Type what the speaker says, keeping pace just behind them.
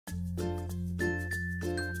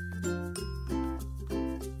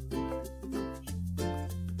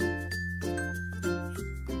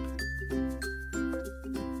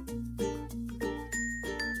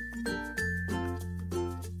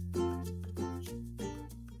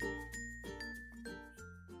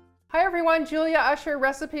Hi everyone, JuliaMUsher,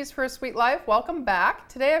 Recipes for a Sweet Life. Welcome back.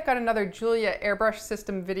 Today I've got another Julia airbrush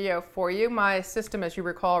system video for you. My system, as you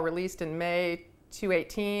recall, released in May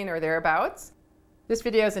 2018 or thereabouts. This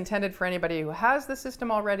video is intended for anybody who has the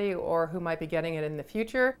system already or who might be getting it in the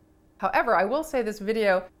future. However, I will say this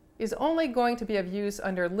video is only going to be of use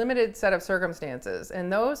under a limited set of circumstances, and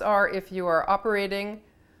those are if you are operating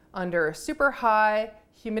under super high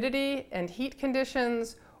humidity and heat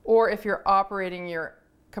conditions, or if you're operating your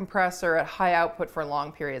compressor at high output for long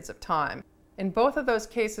periods of time. In both of those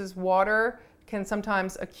cases, water can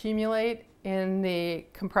sometimes accumulate in the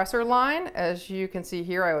compressor line. As you can see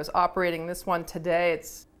here, I was operating this one today.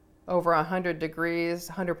 It's over 100 degrees,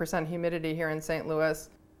 100% humidity here in St. Louis,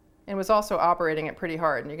 and was also operating it pretty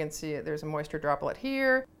hard. And you can see there's a moisture droplet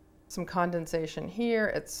here, some condensation here,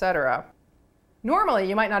 etc. Normally,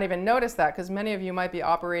 you might not even notice that because many of you might be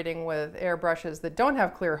operating with airbrushes that don't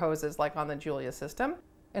have clear hoses like on the Julia system.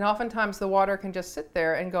 And oftentimes the water can just sit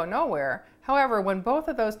there and go nowhere. However, when both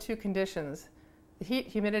of those two conditions, the heat,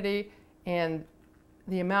 humidity, and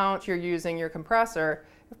the amount you're using your compressor,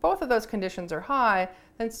 if both of those conditions are high,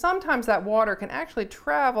 then sometimes that water can actually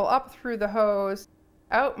travel up through the hose,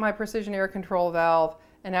 out my precision air control valve,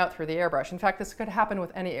 and out through the airbrush. In fact, this could happen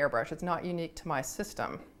with any airbrush. It's not unique to my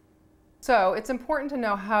system. So it's important to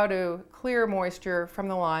know how to clear moisture from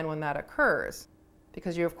the line when that occurs,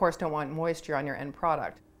 because you of course don't want moisture on your end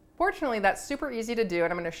product. Fortunately, that's super easy to do,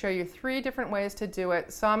 and I'm going to show you 3 different ways to do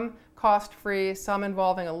it, some cost-free, some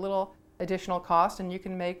involving a little additional cost, and you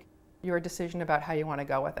can make your decision about how you want to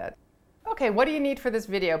go with it. Okay, what do you need for this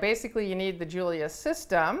video? Basically, you need the Julia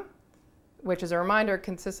system, which, as a reminder,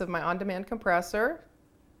 consists of my on-demand compressor,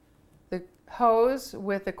 the hose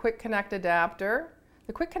with the quick connect adapter.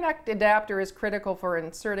 The quick connect adapter is critical for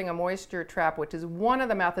inserting a moisture trap, which is one of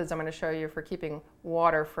the methods I'm going to show you for keeping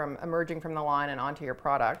water from emerging from the line and onto your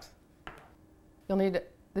product. You'll need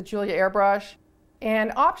the Julia airbrush,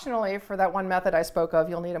 and optionally for that one method I spoke of,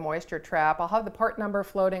 you'll need a moisture trap. I'll have the part number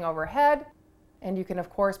floating overhead, and you can of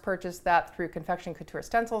course purchase that through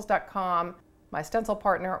confectioncouturestencils.com, my stencil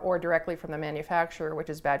partner, or directly from the manufacturer, which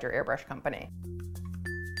is Badger Airbrush Company.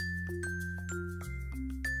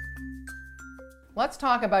 Let's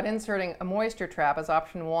talk about inserting a moisture trap as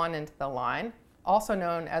option 1 into the line, also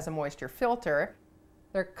known as a moisture filter.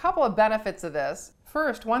 There are a couple of benefits of this.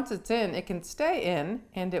 First, once it's in, it can stay in,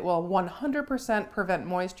 and it will 100% prevent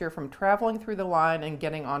moisture from traveling through the line and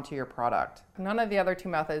getting onto your product. None of the other 2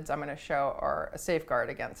 methods I'm going to show are a safeguard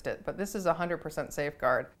against it, but this is a 100%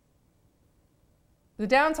 safeguard. The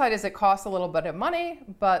downside is it costs a little bit of money,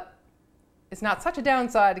 but it's not such a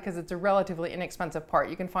downside because it's a relatively inexpensive part.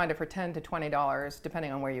 You can find it for $10 to $20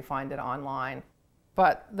 depending on where you find it online.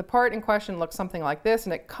 But the part in question looks something like this,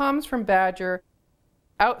 and it comes from Badger,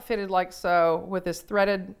 outfitted like so, with this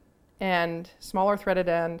threaded end, smaller threaded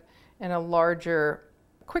end, and a larger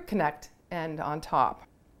quick connect end on top.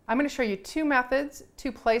 I'm going to show you 2 methods,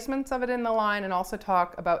 2 placements of it in the line, and also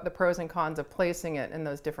talk about the pros and cons of placing it in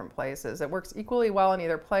those different places. It works equally well in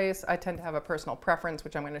either place. I tend to have a personal preference,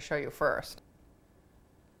 which I'm going to show you first.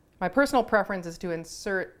 My personal preference is to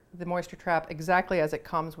insert the moisture trap exactly as it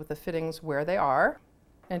comes with the fittings where they are.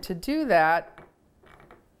 And to do that,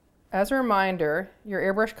 as a reminder, your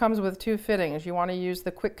airbrush comes with 2 fittings. You want to use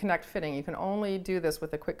the quick connect fitting. You can only do this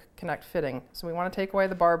with the quick connect fitting. So we want to take away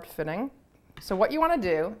the barbed fitting. So what you want to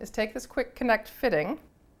do is take this quick connect fitting,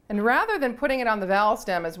 and rather than putting it on the valve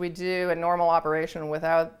stem as we do in normal operation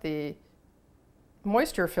without the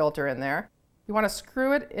moisture filter in there, you want to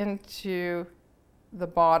screw it into the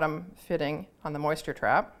bottom fitting on the moisture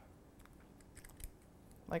trap,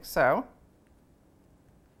 like so.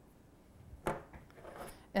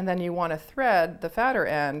 And then you want to thread the fatter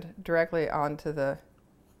end directly onto the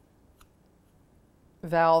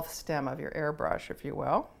valve stem of your airbrush, if you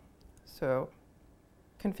will. So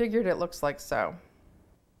configured, it looks like so.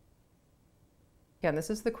 Again,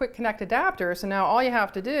 this is the quick connect adapter, so now all you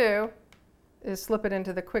have to do is slip it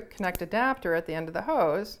into the quick connect adapter at the end of the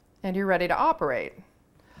hose, and you're ready to operate.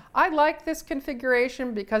 I like this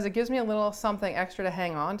configuration because it gives me a little something extra to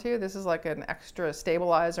hang on to. This is like an extra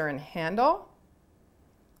stabilizer and handle,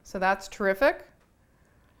 so that's terrific.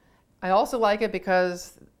 I also like it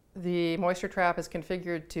because the moisture trap is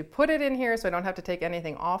configured to put it in here so I don't have to take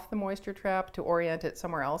anything off the moisture trap to orient it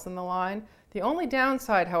somewhere else in the line. The only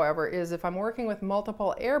downside, however, is if I'm working with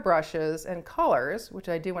multiple airbrushes and colors, which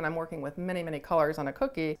I do when I'm working with many, many colors on a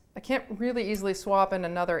cookie, I can't really easily swap in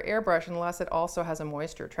another airbrush unless it also has a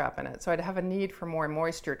moisture trap in it. So I'd have a need for more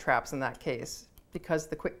moisture traps in that case because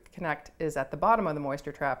the quick connect is at the bottom of the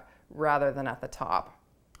moisture trap rather than at the top.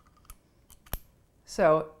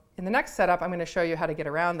 So In the next setup, I'm going to show you how to get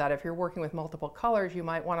around that. If you're working with multiple colors, you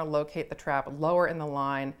might want to locate the trap lower in the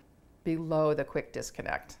line below the quick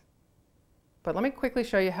disconnect. But let me quickly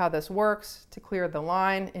show you how this works to clear the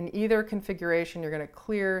line. In either configuration, you're going to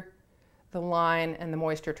clear the line and the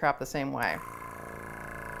moisture trap the same way.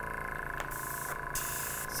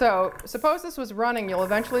 So suppose this was running, you'll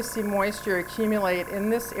eventually see moisture accumulate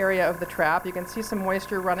in this area of the trap. You can see some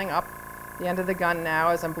moisture running up the end of the gun now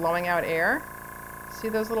as I'm blowing out air. See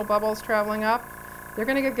those little bubbles traveling up? They're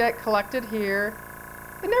going to get collected here.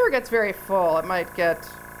 It never gets very full. It might get,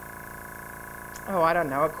 oh, I don't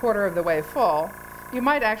know, a quarter of the way full. You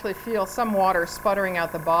might actually feel some water sputtering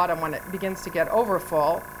out the bottom when it begins to get over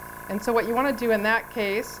full. And so what you want to do in that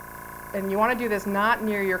case, and you want to do this not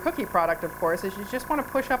near your cookie product, of course, is you just want to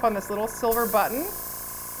push up on this little silver button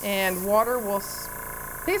and water will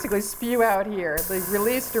basically spew out here. They're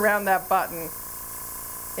released around that button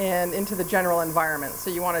and into the general environment. So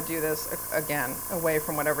you want to do this, again, away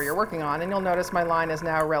from whatever you're working on. And you'll notice my line is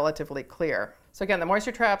now relatively clear. So again, the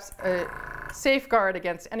moisture trap's a safeguard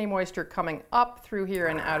against any moisture coming up through here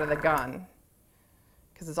and out of the gun,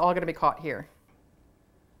 because it's all going to be caught here.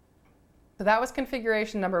 So that was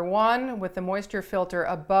configuration number 1 with the moisture filter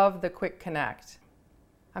above the quick connect.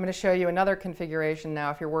 I'm going to show you another configuration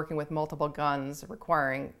now if you're working with multiple guns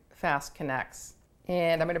requiring fast connects.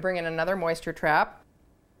 And I'm going to bring in another moisture trap.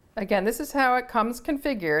 Again, this is how it comes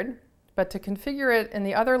configured, but to configure it in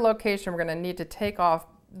the other location, we're going to need to take off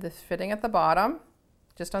this fitting at the bottom,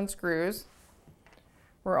 just unscrews.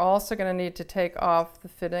 We're also going to need to take off the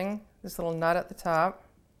fitting, this little nut at the top.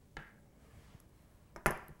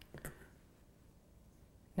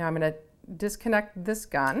 Now I'm going to disconnect this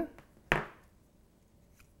gun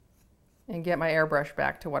and get my airbrush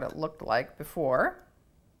back to what it looked like before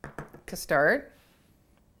to start.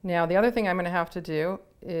 Now the other thing I'm going to have to do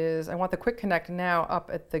is I want the quick connect now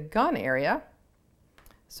up at the gun area.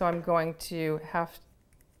 So I'm going to have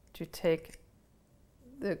to take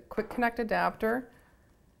the quick connect adapter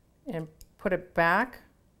and put it back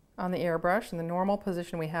on the airbrush in the normal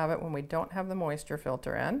position we have it when we don't have the moisture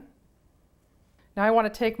filter in. Now I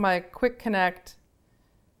want to take my quick connect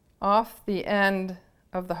off the end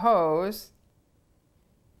of the hose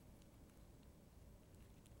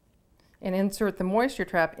and insert the moisture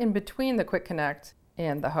trap in between the quick connect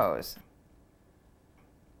and the hose.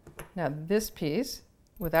 Now this piece,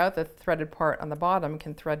 without the threaded part on the bottom,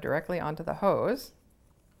 can thread directly onto the hose.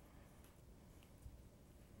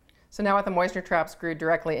 So now with the moisture trap screwed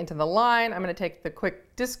directly into the line, I'm going to take the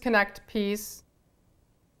quick disconnect piece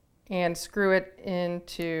and screw it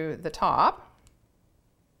into the top.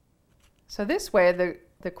 So this way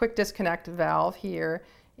the quick disconnect valve here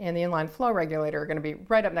and the inline flow regulator are going to be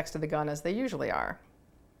right up next to the gun as they usually are.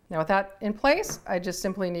 Now with that in place, I just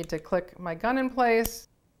simply need to click my gun in place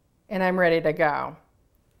and I'm ready to go.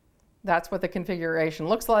 That's what the configuration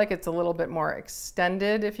looks like. It's a little bit more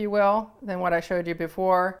extended, if you will, than what I showed you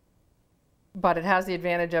before. But it has the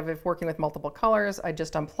advantage of, if working with multiple colors, I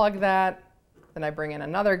just unplug that. Then I bring in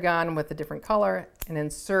another gun with a different color and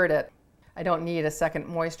insert it. I don't need a second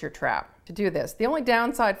moisture trap to do this. The only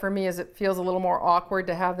downside for me is it feels a little more awkward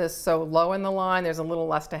to have this so low in the line. There's a little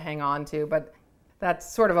less to hang on to, but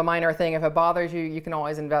that's sort of a minor thing. If it bothers you, you can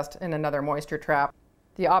always invest in another moisture trap.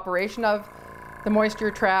 The operation of the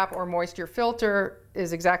moisture trap or moisture filter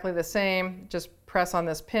is exactly the same. Just press on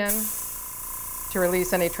this pin to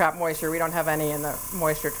release any trap moisture. We don't have any in the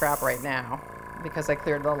moisture trap right now because I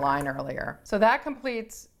cleared the line earlier. So that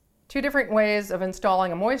completes 2 different ways of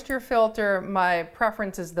installing a moisture filter. My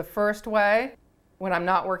preference is the first way when I'm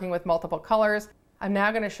not working with multiple colors. I'm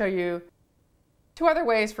now going to show you 2 other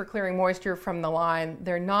ways for clearing moisture from the line.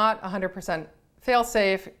 They're not 100%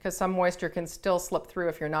 fail-safe because some moisture can still slip through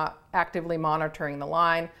if you're not actively monitoring the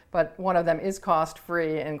line, but one of them is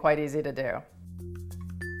cost-free and quite easy to do.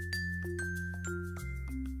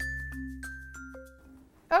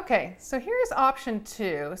 Okay, so here's option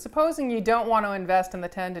 2. Supposing you don't want to invest in the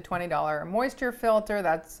 $10 to $20 moisture filter,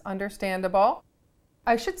 that's understandable.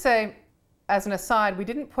 I should say, as an aside, we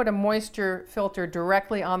didn't put a moisture filter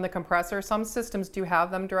directly on the compressor. Some systems do have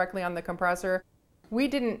them directly on the compressor. We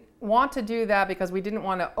didn't want to do that because we didn't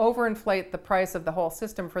want to overinflate the price of the whole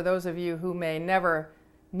system for those of you who may never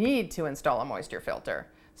need to install a moisture filter.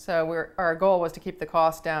 So our goal was to keep the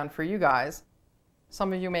cost down for you guys.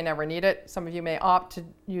 Some of you may never need it. Some of you may opt to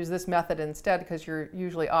use this method instead because you're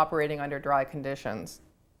usually operating under dry conditions.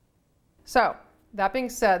 So that being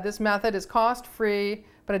said, this method is cost-free,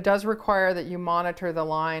 but it does require that you monitor the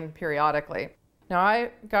line periodically. Now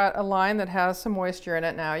I got a line that has some moisture in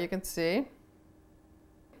it now, you can see.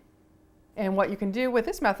 And what you can do with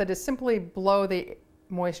this method is simply blow the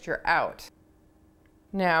moisture out.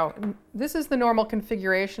 Now, this is the normal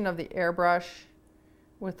configuration of the airbrush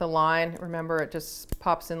with the line. Remember, it just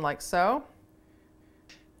pops in like so.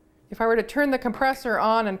 If I were to turn the compressor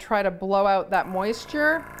on and try to blow out that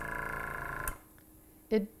moisture,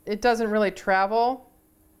 it doesn't really travel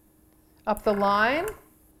up the line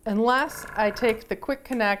unless I take the quick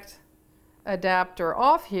connect adapter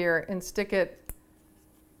off here and stick it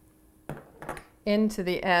into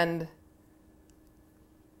the end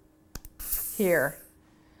here.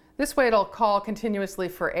 This way it'll call continuously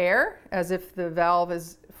for air as if the valve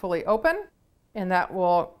is fully open, and that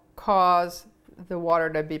will cause the water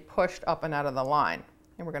to be pushed up and out of the line.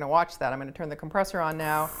 And we're going to watch that. I'm going to turn the compressor on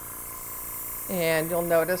now, and you'll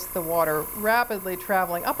notice the water rapidly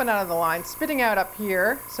traveling up and out of the line, spitting out up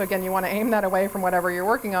here. So again, you want to aim that away from whatever you're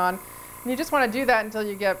working on. And you just want to do that until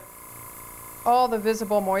you get all the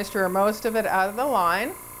visible moisture, or most of it, out of the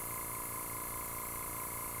line.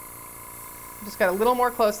 Just got a little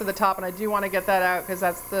more close to the top, and I do want to get that out because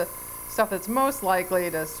that's the stuff that's most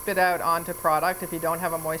likely to spit out onto product if you don't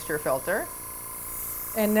have a moisture filter.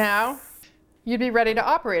 And now you'd be ready to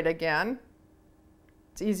operate again.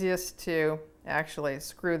 It's easiest to actually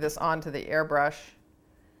screw this onto the airbrush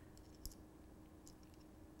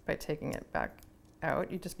by taking it back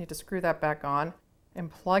out. You just need to screw that back on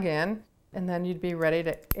and plug in, and then you'd be ready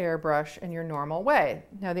to airbrush in your normal way.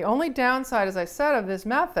 Now, the only downside, as I said, of this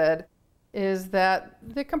method is that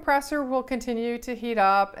the compressor will continue to heat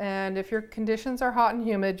up, and if your conditions are hot and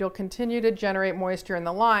humid, you'll continue to generate moisture in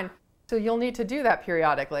the line. So you'll need to do that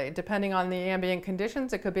periodically. Depending on the ambient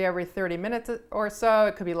conditions, it could be every 30 minutes or so.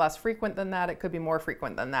 It could be less frequent than that. It could be more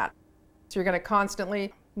frequent than that. So you're going to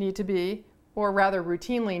constantly need to be, or rather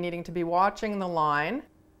routinely needing to be, watching the line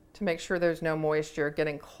to make sure there's no moisture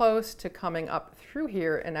getting close to coming up through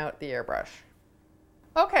here and out the airbrush.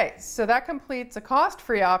 Okay, so that completes a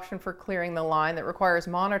cost-free option for clearing the line that requires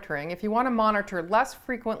monitoring. If you want to monitor less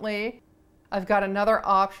frequently, I've got another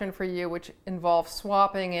option for you, which involves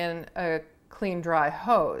swapping in a clean dry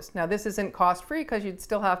hose. Now, this isn't cost-free because you'd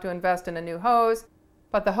still have to invest in a new hose,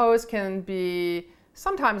 but the hose can be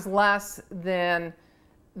sometimes less than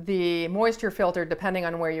the moisture filter depending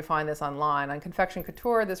on where you find this online. On Confection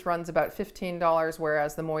Couture, this runs about $15,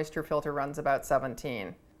 whereas the moisture filter runs about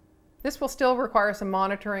 $17. This will still require some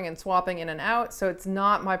monitoring and swapping in and out, so it's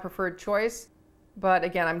not my preferred choice, but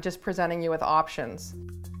again, I'm just presenting you with options.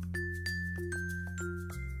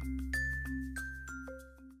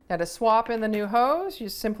 Now, to swap in the new hose, you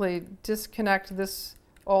simply disconnect this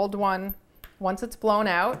old one once it's blown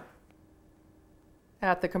out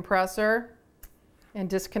at the compressor and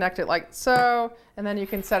disconnect it like so, and then you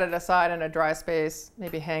can set it aside in a dry space,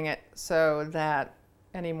 maybe hang it so that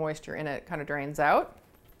any moisture in it kind of drains out.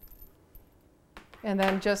 And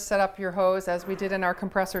then just set up your hose as we did in our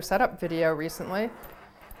compressor setup video recently.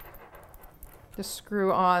 Just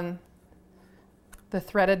screw on the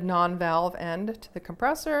threaded non-valve end to the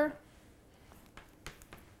compressor.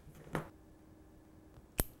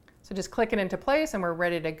 So just click it into place and we're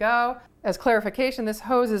ready to go. As clarification, this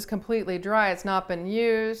hose is completely dry. It's not been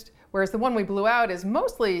used, whereas the one we blew out is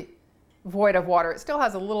mostly void of water. It still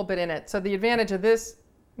has a little bit in it. So the advantage of this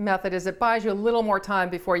method is it buys you a little more time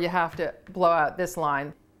before you have to blow out this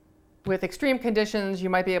line. With extreme conditions, you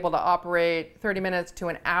might be able to operate 30 minutes to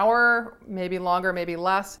an hour, maybe longer, maybe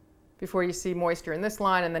less, before you see moisture in this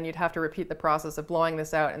line, and then you'd have to repeat the process of blowing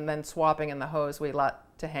this out and then swapping in the hose we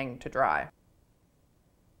let to hang to dry.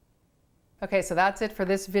 Okay, so that's it for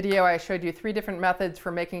this video. I showed you 3 different methods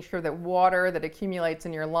for making sure that water that accumulates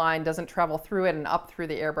in your line doesn't travel through it and up through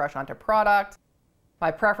the airbrush onto product. My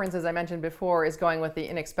preference, as I mentioned before, is going with the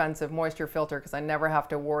inexpensive moisture filter because I never have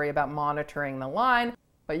to worry about monitoring the line,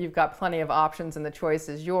 but you've got plenty of options and the choice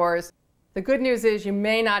is yours. The good news is you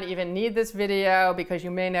may not even need this video because you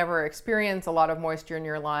may never experience a lot of moisture in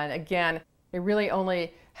your line. Again, it really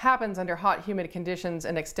only happens under hot, humid conditions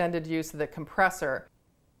and extended use of the compressor.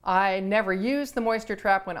 I never use the moisture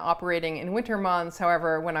trap when operating in winter months.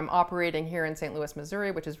 However, when I'm operating here in St. Louis, Missouri,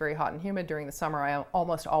 which is very hot and humid during the summer, I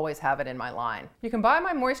almost always have it in my line. You can buy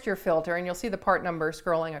my moisture filter, and you'll see the part number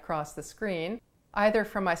scrolling across the screen, either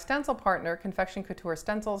from my stencil partner,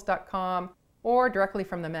 ConfectionCoutureStencils.com, or directly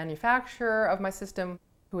from the manufacturer of my system,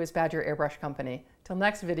 who is Badger Airbrush Company. Till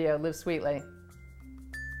next video, live sweetly.